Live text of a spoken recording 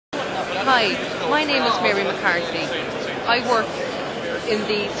Hi, my name is Mary McCarthy. I work in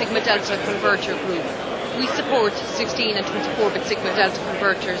the Sigma Delta converter group. We support 16 and 24-bit Sigma Delta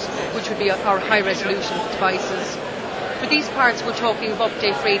converters, which would be our high-resolution devices. For these parts, we're talking of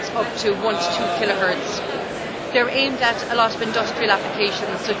update rates up to 1 to 2 kilohertz. They're aimed at a lot of industrial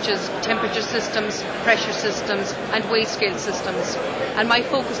applications such as temperature systems, pressure systems and weighscale systems. And my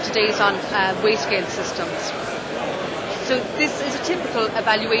focus today is on weighscale systems. So this is a typical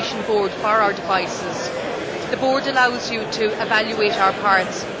evaluation board for our devices. The board allows you to evaluate our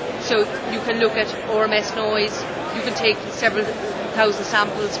parts. So you can look at RMS noise, you can take several thousand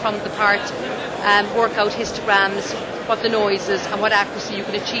samples from the part, work out histograms, what the noise is and what accuracy you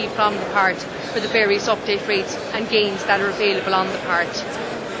can achieve from the part for the various update rates and gains that are available on the part.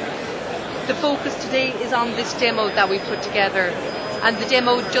 The focus today is on this demo that we put together, and the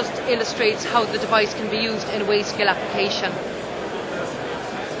demo just illustrates how the device can be used in a weighscale application.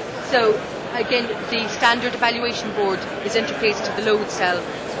 So again, the standard evaluation board is interfaced to the load cell,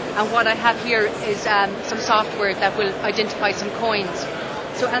 and what I have here is some software that will identify some coins.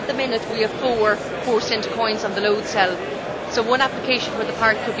 So at the minute we have 4-cent coins on the load cell. So one application where the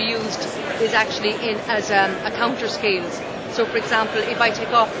part could be used is actually as a counter scales. So for example, if I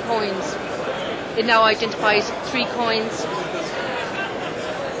take off the coins, it now identifies 3 coins,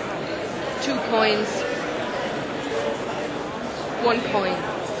 2 coins, 1 coin.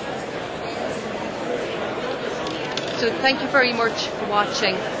 So thank you very much for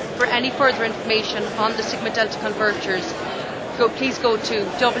watching. For any further information on the Sigma Delta converters, please go to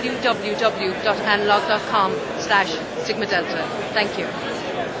www.analog.com/Sigma Delta. Thank you.